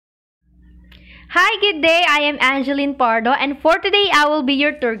Hi, good day. I am Angeline Pardo, and for today, I will be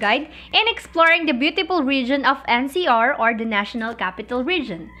your tour guide in exploring the beautiful region of NCR, or the National Capital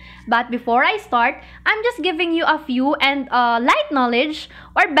Region. But before I start, I'm just giving you a few and light knowledge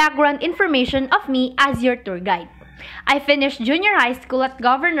or background information of me as your tour guide. I finished junior high school at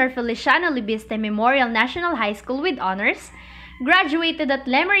Governor Feliciano Libiste Memorial National High School with honors, graduated at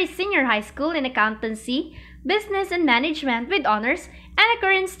LEMERY Senior High School in Accountancy, Business and Management with honors, and a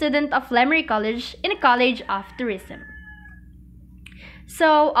current student of LEMERY College in a College of Tourism.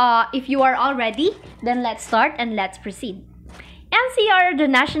 So, if you are all ready, then let's start and let's proceed. NCR, the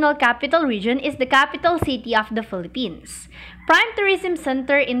National Capital Region, is the capital city of the Philippines, prime tourism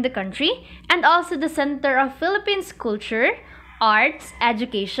center in the country, and also the center of Philippines culture, arts,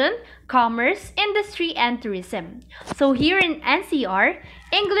 education, commerce, industry, and tourism. So here in NCR,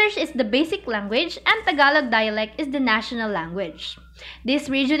 English is the basic language and Tagalog dialect is the national language. This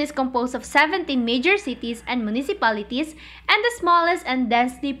region is composed of 17 major cities and municipalities and the smallest and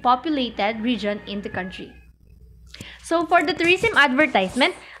densely populated region in the country. So for the tourism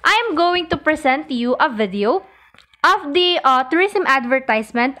advertisement, I am going to present to you a video of the tourism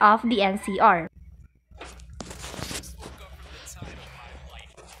advertisement of the NCR.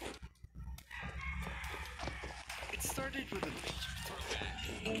 It started with a beach throwback.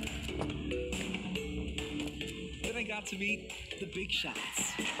 Then I got to meet the big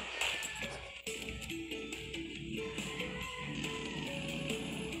shots.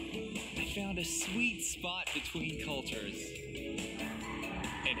 I found a sweet spot between cultures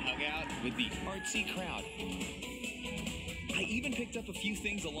and hung out with the artsy crowd. I even picked up a few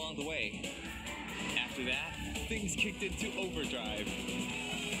things along the way. After that, things kicked into overdrive.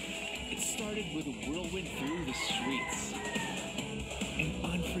 It started with a whirlwind through the streets, an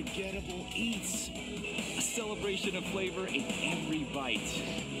unforgettable eats, a celebration of flavor in every bite,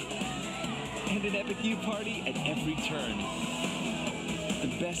 and an epic new party at every turn. The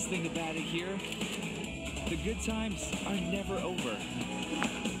best thing about it here, the good times are never over.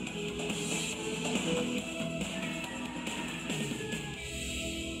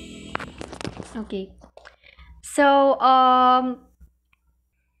 Okay.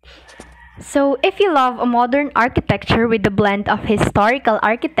 So if you love a modern architecture with a blend of historical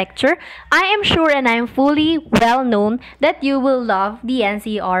architecture, I am sure and I am fully well known that you will love the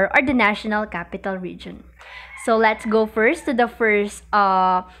NCR, or the National Capital Region. So let's go first to the first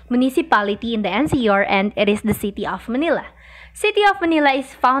municipality in the NCR, and it is the City of Manila. City of Manila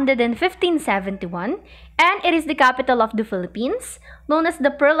is founded in 1571, and it is the capital of the Philippines, known as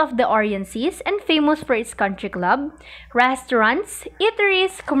the Pearl of the Orient Seas, and famous for its country club, restaurants,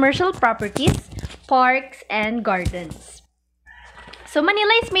 eateries, commercial properties, parks, and gardens. So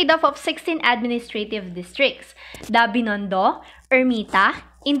Manila is made up of 16 administrative districts: the Binondo, Ermita,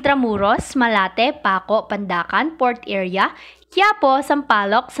 Intramuros, Malate, Paco, Pandacan, Port Area, Quiapo,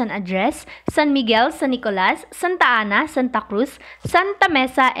 Sampaloc, San Andres, San Miguel, San Nicolas, Santa Ana, Santa Cruz, Santa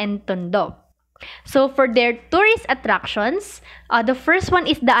Mesa, and Tondo. So for their tourist attractions, the first one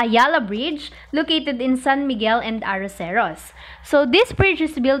is the Ayala Bridge, located in San Miguel and Arroceros. So this bridge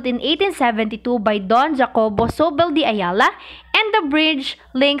is built in 1872 by Don Jacobo Sobel de Ayala, and the bridge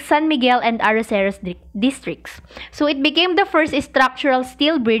links San Miguel and Arroceros districts. So it became the first structural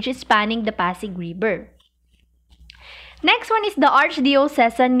steel bridge spanning the Pasig River. Next one is the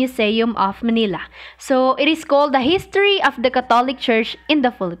Archdiocesan Museum of Manila. So it is called the History of the Catholic Church in the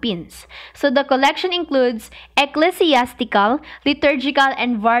Philippines. So the collection includes ecclesiastical, liturgical,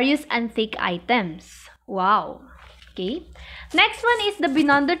 and various antique items. Wow! Okay. Next one is the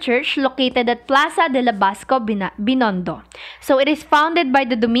Binondo Church, located at Plaza de la Basco, Binondo. So it is founded by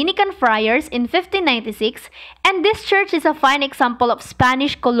the Dominican friars in 1596, and this church is a fine example of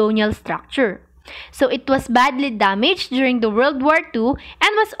Spanish colonial structure. So it was badly damaged during the World War II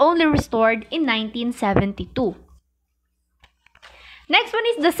and was only restored in 1972. Next one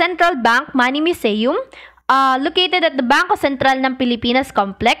is the Central Bank Money Museum, located at the Bangko Sentral ng Pilipinas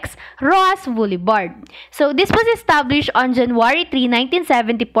Complex, Rojas Boulevard. So this was established on January 3,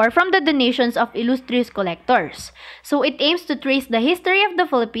 1974 from the donations of illustrious collectors. So it aims to trace the history of the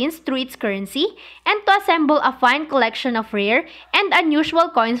Philippines through its currency and to assemble a fine collection of rare and unusual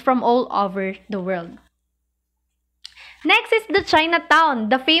coins from all over the world. Next is the Chinatown,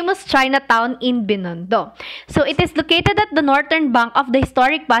 the famous Chinatown in Binondo. So it is located at the northern bank of the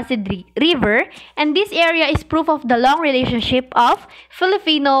historic Pasig River, and this area is proof of the long relationship of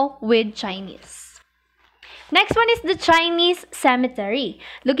Filipino with Chinese. Next one is the Chinese Cemetery,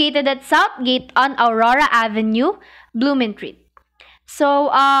 located at South Gate on Aurora Avenue, Blumentritt.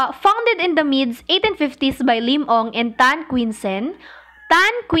 So, founded in the mid-1850s by Lim Ong and Tan Queen Sen,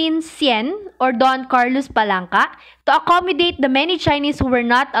 Tan Queen Sien or Don Carlos Palanca to accommodate the many Chinese who were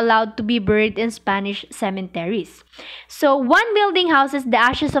not allowed to be buried in Spanish cemeteries. So one building houses the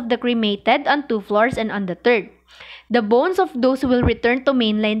ashes of the cremated on 2 floors, and on the third, the bones of those who will return to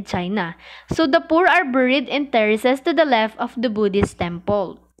mainland China. So the poor are buried in terraces to the left of the Buddhist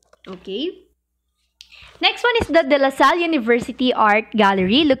temple. Okay? Next one is the De La Salle University Art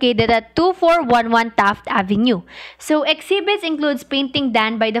Gallery located at 2411 Taft Avenue. So exhibits includes painting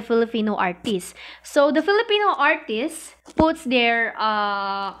done by the Filipino artists. So the Filipino artists puts their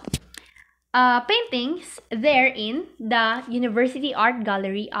paintings there in the University Art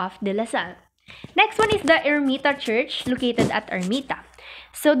Gallery of De La Salle. Next one is the Ermita Church located at Ermita.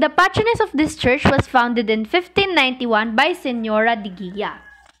 So the patroness of this church was founded in 1591 by Senora de Guia.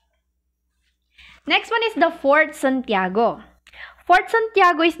 Next one is the Fort Santiago. Fort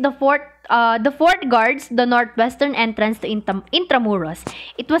Santiago is the fort guards the northwestern entrance to Intramuros.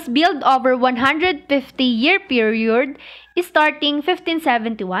 It was built over 150-year period starting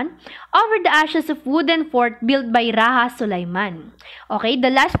 1571 over the ashes of wooden fort built by Raja Sulaiman. Okay,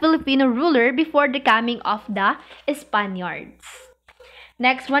 the last Filipino ruler before the coming of the Spaniards.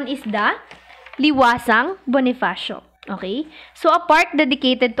 Next one is the Liwasang Bonifacio. Okay, so a park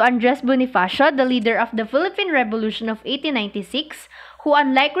dedicated to Andres Bonifacio, the leader of the Philippine Revolution of 1896, who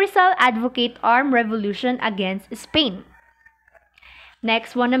unlike Rizal advocate armed revolution against Spain.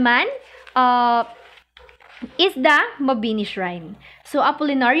 Next one naman is the Mabini Shrine. So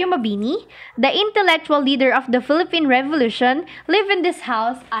Apolinario Mabini, the intellectual leader of the Philippine Revolution, lived in this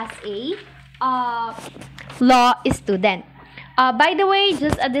house as a law student. By the way,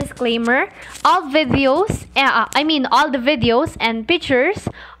 just a disclaimer, all the videos and pictures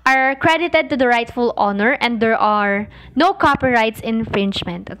are credited to the rightful owner and there are no copyrights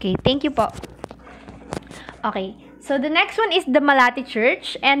infringement. Okay, thank you po. Okay, so the next one is the Malati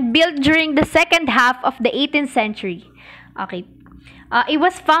Church and built during the second half of the 18th century. Okay, it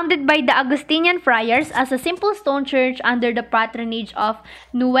was founded by the Augustinian friars as a simple stone church under the patronage of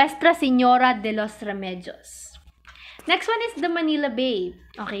Nuestra Señora de los Remedios. Next one is the Manila Bay.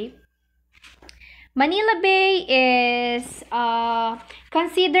 Okay. Manila Bay is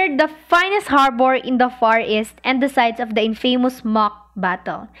considered the finest harbor in the Far East and the site of the infamous mock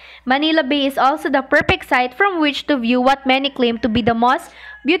battle. Manila Bay is also the perfect site from which to view what many claim to be the most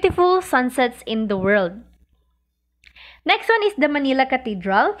beautiful sunsets in the world. Next one is the Manila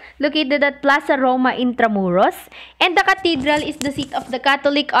Cathedral, located at Plaza Roma Intramuros, and the cathedral is the seat of the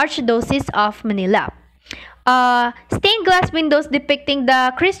Catholic Archdiocese of Manila. Stained glass windows depicting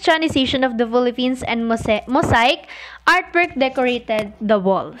the Christianization of the Philippines and mosaic artwork decorated the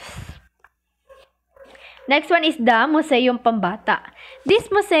walls. Next one is the Museum Pambata. This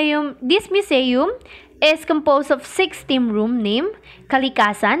museum is composed of 6 theme rooms named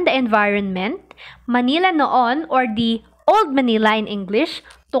Kalikasan, the environment, Manila Noon or the Old Manila in English,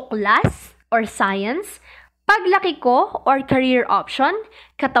 Tuklas or science, Paglaki Ko or career option,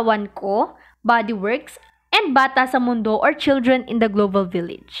 Katawan Ko, bodyworks, and Bata sa Mundo or children in the global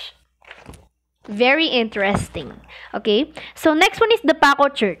village. Very interesting. Okay, so next one is the Paco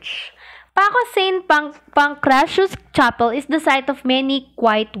Church. Paco St. Pancratius Chapel is the site of many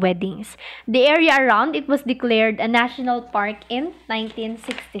quiet weddings. The area around it was declared a national park in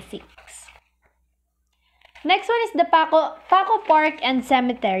 1966. Next one is the Paco Park and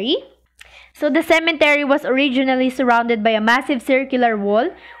Cemetery. So the cemetery was originally surrounded by a massive circular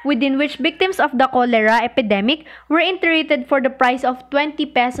wall within which victims of the cholera epidemic were interred for the price of 20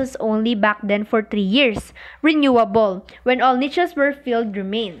 pesos only back then for 3 years, renewable, when all niches were filled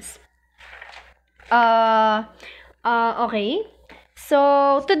remains. Okay.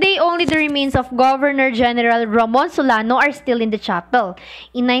 So, today only the remains of Governor General Ramon Solano are still in the chapel.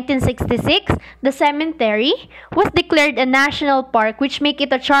 In 1966, the cemetery was declared a national park, which make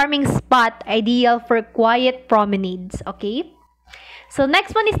it a charming spot ideal for quiet promenades. Okay? So,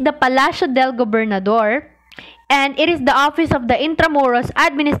 next one is the Palacio del Gobernador. And it is the office of the Intramuros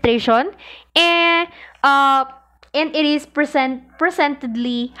administration. And it is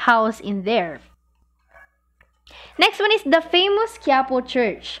presentedly housed in there. Next one is the famous Quiapo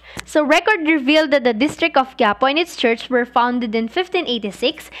Church. So record revealed that the district of Quiapo and its church were founded in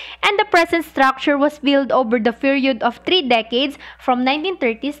 1586 and the present structure was built over the period of 3 decades from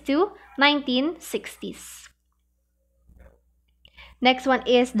 1930s to 1960s. Next one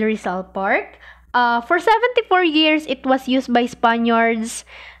is the Rizal Park. For 74 years, it was used by Spaniards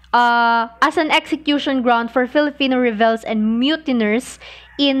as an execution ground for Filipino rebels and mutineers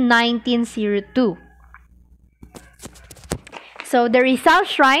in 1902. So, the Rizal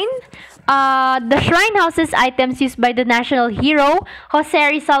Shrine The shrine houses items used by the national hero Jose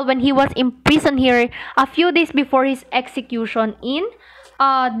Rizal when he was imprisoned here a few days before his execution in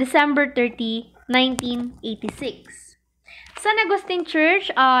December 30, 1986. San Agustin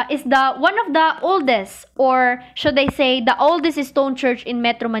Church is the one of the oldest, or should I say, the oldest stone church in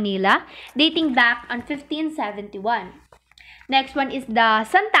Metro Manila, dating back on 1571. Next one is the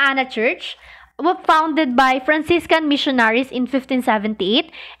Santa Ana Church, was founded by Franciscan missionaries in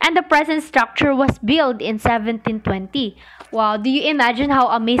 1578, and the present structure was built in 1720. Wow, do you imagine how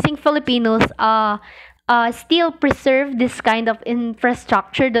amazing Filipinos still preserve this kind of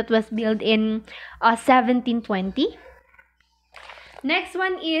infrastructure that was built in 1720? Next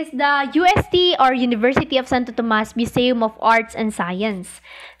one is the UST, or University of Santo Tomas Museum of Arts and Science.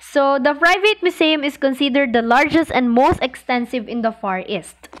 So the private museum is considered the largest and most extensive in the Far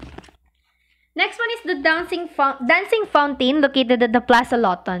East. Next one is the dancing fountain located at the Plaza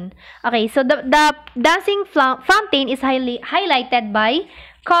Loton. Okay, so the dancing fountain is highlighted by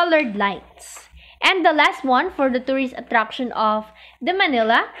colored lights. And the last one for the tourist attraction of the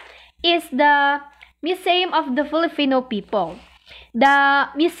Manila is the Museum of the Filipino People. The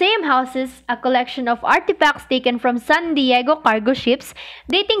museum houses a collection of artifacts taken from San Diego cargo ships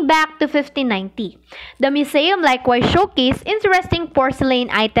dating back to 1590. The museum likewise showcases interesting porcelain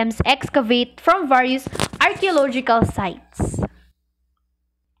items excavated from various archaeological sites.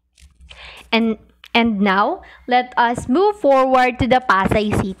 And now, let us move forward to the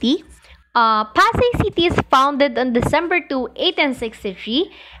Pasay City. Pasay City is founded on December 2,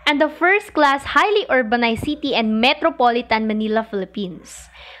 1863, and the first-class highly urbanized city in metropolitan Manila, Philippines.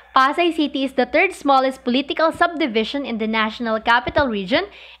 Pasay City is the third smallest political subdivision in the National Capital Region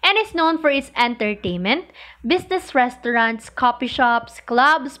and is known for its entertainment, business restaurants, coffee shops,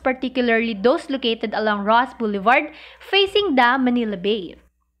 clubs, particularly those located along Ross Boulevard facing the Manila Bay.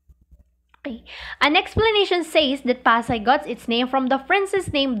 Okay. An explanation says that Pasay got its name from the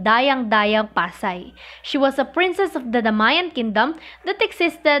princess named Dayang Pasay. She was a princess of the Damayan Kingdom that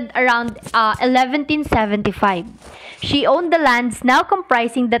existed around 1175. She owned the lands now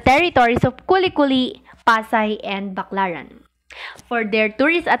comprising the territories of Kulikuli, Pasay, and Baclaran. For their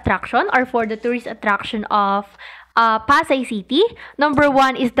tourist attraction, or for the tourist attraction of Pasay City, number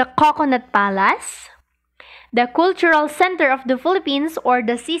 1 is the Coconut Palace, the Cultural Center of the Philippines, or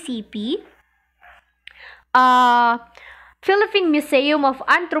the CCP, Philippine Museum of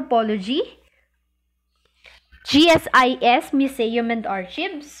Anthropology, GSIS Museum and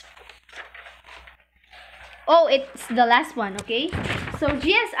Archives. Oh, it's the last one, okay? So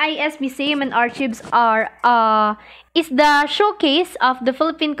GSIS Museum and Archives is the showcase of the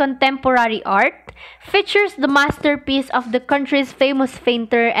Philippine contemporary art, features the masterpiece of the country's famous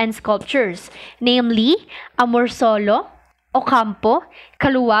painter and sculptures, namely Amorsolo, Ocampo,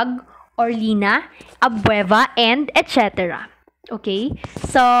 Caluwag, Orlina, Abueva, and etc. Okay,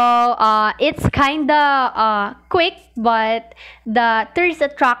 so it's kinda quick, but the tourist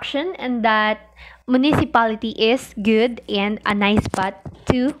attraction and that municipality is good and a nice spot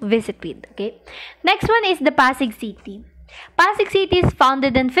to visit with. Okay, next one is the Pasig City. Pasig City is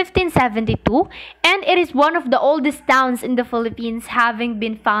founded in 1572 and it is one of the oldest towns in the Philippines, having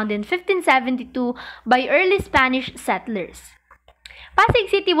been founded in 1572 by early Spanish settlers. Pasig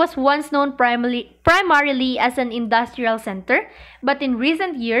City was once known primarily as an industrial center, but in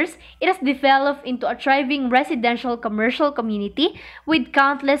recent years, it has developed into a thriving residential commercial community with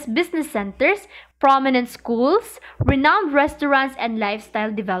countless business centers, prominent schools, renowned restaurants, and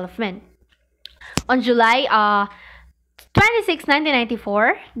lifestyle development. On July 26,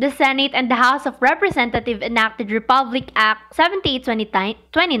 1994, the Senate and the House of Representatives enacted Republic Act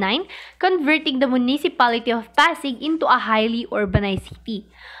 7829, converting the municipality of Pasig into a highly urbanized city.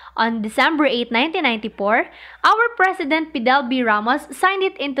 On December 8, 1994, our President Fidel B. Ramos signed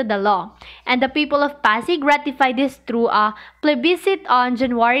it into the law, and the people of Pasig ratified this through a plebiscite on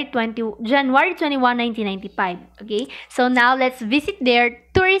January 21, 1995. Okay, so now let's visit their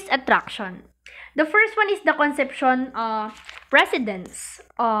tourist attraction. The first one is the Concepcion Residence,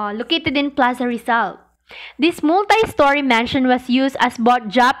 located in Plaza Rizal. This multi-story mansion was used as both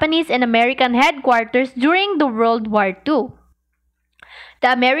Japanese and American headquarters during the World War II.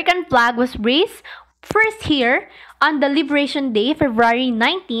 The American flag was raised first here on the Liberation Day, February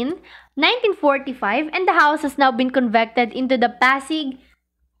 19, 1945, and the house has now been converted into the Pasig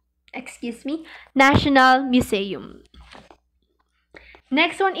National Museum.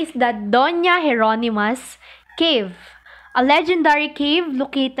 Next one is the Doña Jeronima's Cave, a legendary cave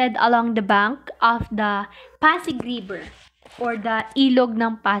located along the bank of the Pasig River, or the Ilog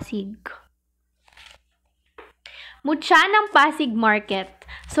ng Pasig. Mutya ng Pasig Market.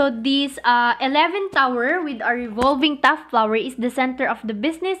 So this 11 tower with a revolving top flower is the center of the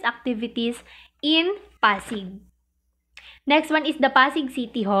business activities in Pasig. Next one is the Pasig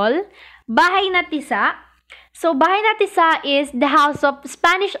City Hall. Bahay na Tisa. So Bahay na Tisa is the house of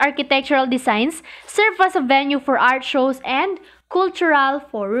Spanish architectural designs, serve as a venue for art shows and cultural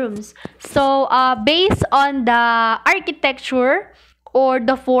forums. So based on the architecture or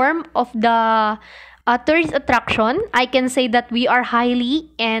the form of the tourist attraction, I can say that we are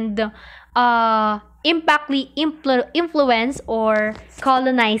highly and impactly influenced or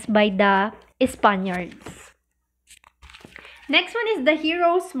colonized by the Spaniards. Next one is the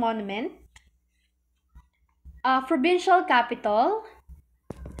Heroes Monument. Provincial capital.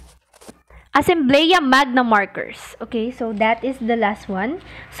 Assembleia Magna Markers. Okay, so that is the last one.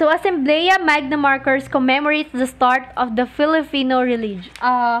 So Assembleia Magna Markers commemorates the start of the Filipino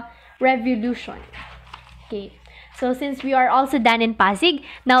Revolution. Okay, so since we are also done in Pasig,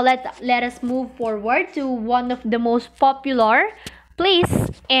 now let us move forward to one of the most popular place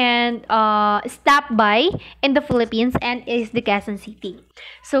and stop by in the Philippines, and is the Quezon City.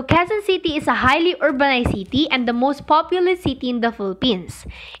 So Quezon City is a highly urbanized city and the most populous city in the Philippines.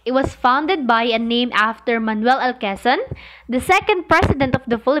 It was founded by and named after Manuel L. Quezon, the second president of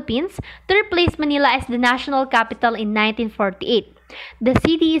the Philippines, to replace Manila as the national capital in 1948. The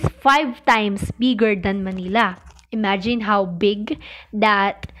city is 5 times bigger than Manila. Imagine how big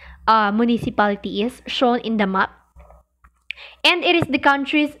that municipality is shown in the map. And it is the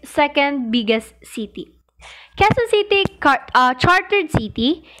country's second biggest city. Quezon City, chartered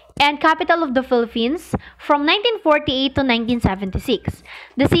city and capital of the Philippines from 1948 to 1976.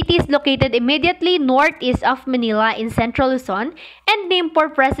 The city is located immediately northeast of Manila in central Luzon and named for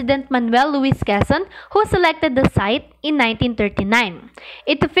President Manuel Luis Quezon, who selected the site in 1939.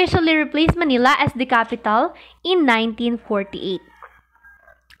 It officially replaced Manila as the capital in 1948.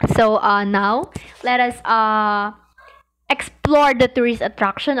 So now, let us explore the tourist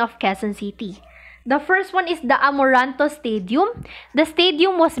attraction of Quezon City. The first one is the Amoranto Stadium. The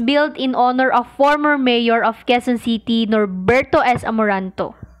stadium was built in honor of former mayor of Quezon City, Norberto S.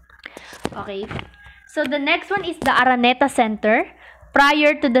 Amoranto. Okay. So the next one is the Araneta Center.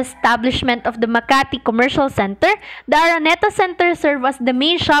 Prior to the establishment of the Makati Commercial Center, the Araneta Center served as the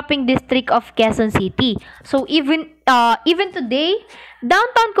main shopping district of Quezon City. So even today,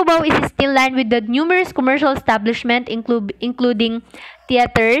 downtown Cubao is still lined with the numerous commercial establishments, including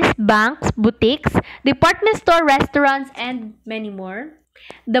theaters, banks, boutiques, department store, restaurants, and many more.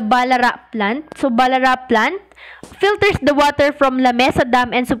 The Balara plant. So Balara plant filters the water from La Mesa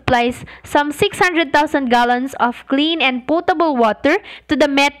Dam and supplies some 600,000 gallons of clean and potable water to the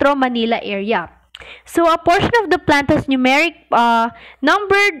Metro Manila area. So a portion of the plant has numeric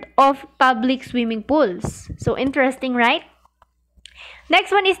numbered of public swimming pools. So interesting, right?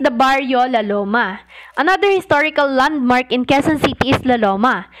 Next one is the Barrio La Loma. Another historical landmark in Quezon City is La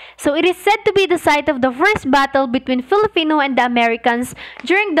Loma. So it is said to be the site of the first battle between Filipino and the Americans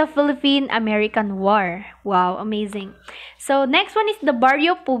during the Philippine-American War. Wow, amazing. So next one is the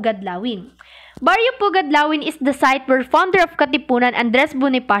Barrio Pugadlawin. Barrio Pugadlawin is the site where founder of Katipunan Andres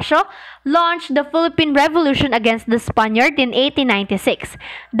Bonifacio launched the Philippine Revolution against the Spaniard in 1896.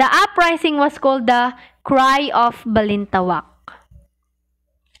 The uprising was called the Cry of Balintawak.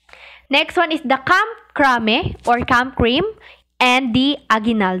 Next one is the Camp Crame or Camp Cream and the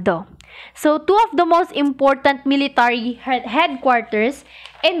Aguinaldo. So two of the most important military headquarters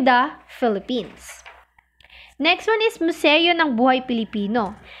in the Philippines. Next one is Museo ng Buhay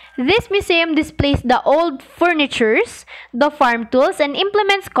Pilipino. This museum displays the old furnitures, the farm tools, and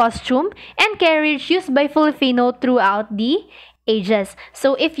implements, costume, and carriage used by Filipino throughout the ages.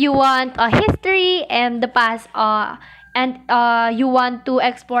 So if you want a history and the past, you want to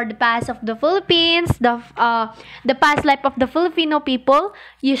explore the past of the Philippines, the past life of the Filipino people,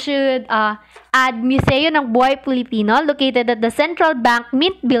 you should add Museo ng Buhay Pilipino, located at the Central Bank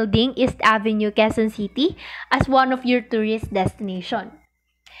Mint Building, East Avenue, Quezon City, as one of your tourist destination.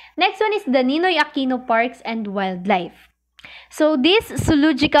 Next one is the Ninoy Aquino Parks and Wildlife. So this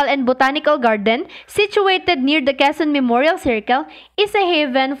zoological and botanical garden, situated near the Quezon Memorial Circle, is a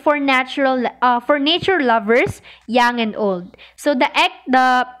haven for nature lovers, young and old. So the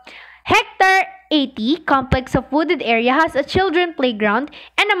hectare 80 complex of wooded area has a children playground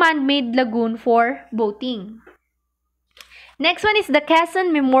and a man-made lagoon for boating. Next one is the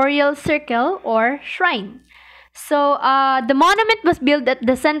Quezon Memorial Circle or Shrine. So, the monument was built at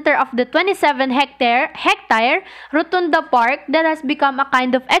the center of the 27-hectare Rotunda Park that has become a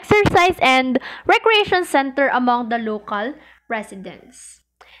kind of exercise and recreation center among the local residents.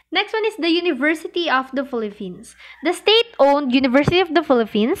 Next one is the University of the Philippines. The state-owned University of the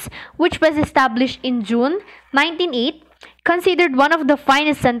Philippines, which was established in June 1908, considered one of the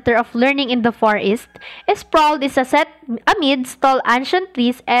finest center of learning in the Far East, is sprawled is a set amidst tall ancient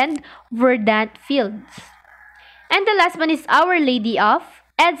trees and verdant fields. And the last one is Our Lady of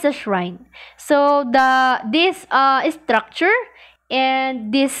EDSA Shrine. So this structure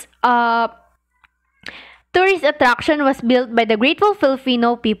and this tourist attraction was built by the grateful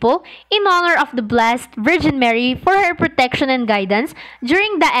Filipino people in honor of the Blessed Virgin Mary for her protection and guidance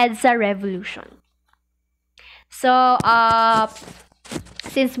during the EDSA Revolution. So,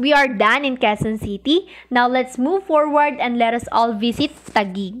 since we are done in Quezon City, now let's move forward and let us all visit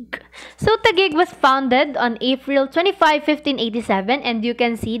Taguig. So, Taguig was founded on April 25, 1587, and you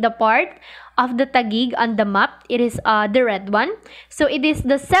can see the part of the Taguig on the map. It is the red one. So, it is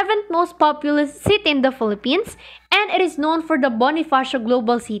the 7th most populous city in the Philippines, and it is known for the Bonifacio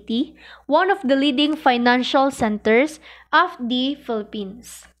Global City, one of the leading financial centers of the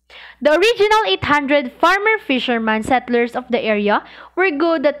Philippines. The original 800 farmer-fisherman settlers of the area were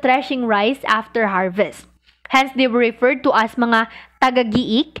good at threshing rice after harvest. Hence, they were referred to as mga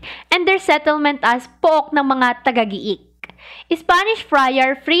taga-giik and their settlement as pook ng mga taga-giik. Spanish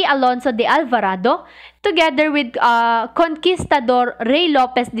friar Fray Alonso de Alvarado, together with conquistador Rey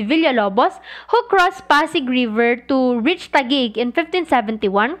Lopez de Villalobos, who crossed Pasig River to reach Taguig in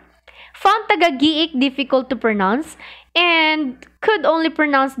 1571, found Taga-Giik difficult to pronounce and could only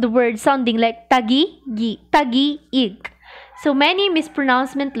pronounce the word sounding like Tagiig. So many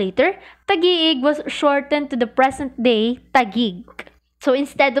mispronouncements later, Tagiig was shortened to the present day Taguig. So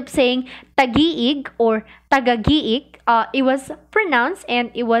instead of saying Tagiig or Taga-Giik, it was pronounced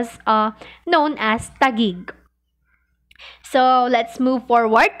and it was known as Taguig. So let's move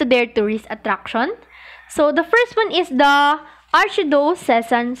forward to their tourist attraction. So the first one is the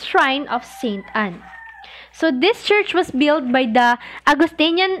Archdiocesan Shrine of Saint Anne. So this church was built by the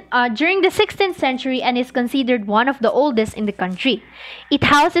Augustinian during the 16th century and is considered one of the oldest in the country. It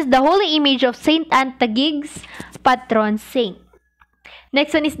houses the holy image of Saint Anne Taguig's patron saint.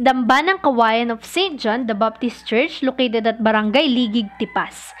 Next one is Dambanang Kawayan of St. John the Baptist Church located at Barangay Ligig,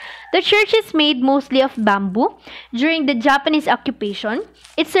 Tipas. The church is made mostly of bamboo. During the Japanese occupation,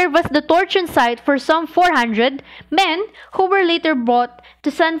 it served as the torture site for some 400 men who were later brought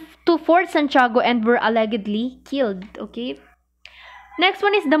to Fort Santiago and were allegedly killed. Okay. Next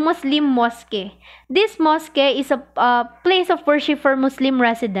one is the Muslim Mosque. This mosque is a place of worship for Muslim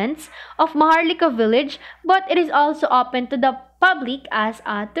residents of Maharlika village, but it is also open to the public as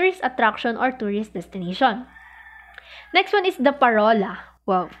a tourist attraction or tourist destination. Next one is the Parola.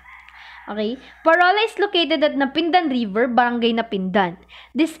 Wow. Okay. Parola is located at Napindan River, Barangay Napindan.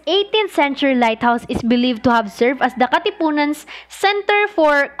 This 18th century lighthouse is believed to have served as the Katipunan's center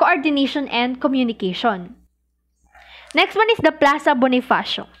for coordination and communication. Next one is the Plaza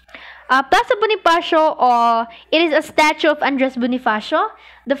Bonifacio. Plaza Bonifacio, it is a statue of Andres Bonifacio,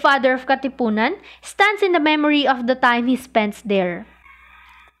 the father of Katipunan, stands in the memory of the time he spent there.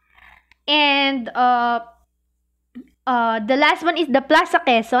 And the last one is the Plaza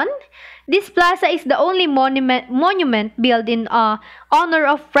Quezon. This plaza is the only monument built in honor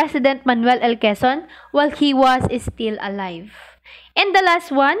of President Manuel L. Quezon while he was still alive. And the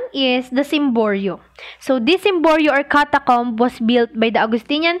last one is the Cimborrio. So this Cimborrio or catacomb was built by the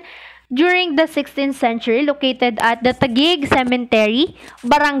Augustinian during the 16th century, located at the Taguig Cemetery,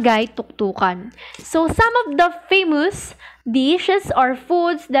 Barangay Tuktukan. So some of the famous dishes or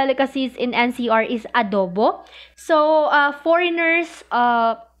foods, delicacies in NCR is adobo. So foreigners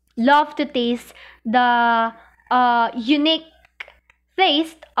love to taste the unique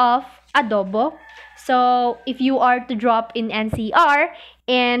taste of adobo. So if you are to drop in NCR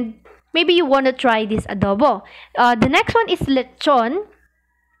and maybe you want to try this adobo. The next one is lechon.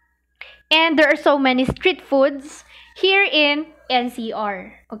 And there are so many street foods here in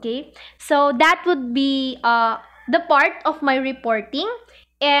NCR. Okay, so that would be the part of my reporting,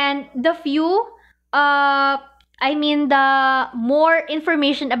 and the the more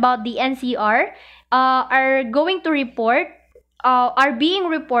information about the NCR are being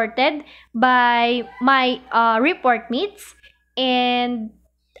reported by my report mates. And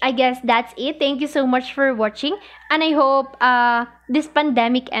I guess that's it. Thank you so much for watching, and I hope this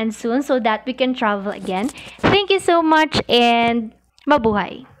pandemic ends soon so that we can travel again. Thank you so much and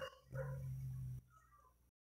mabuhay!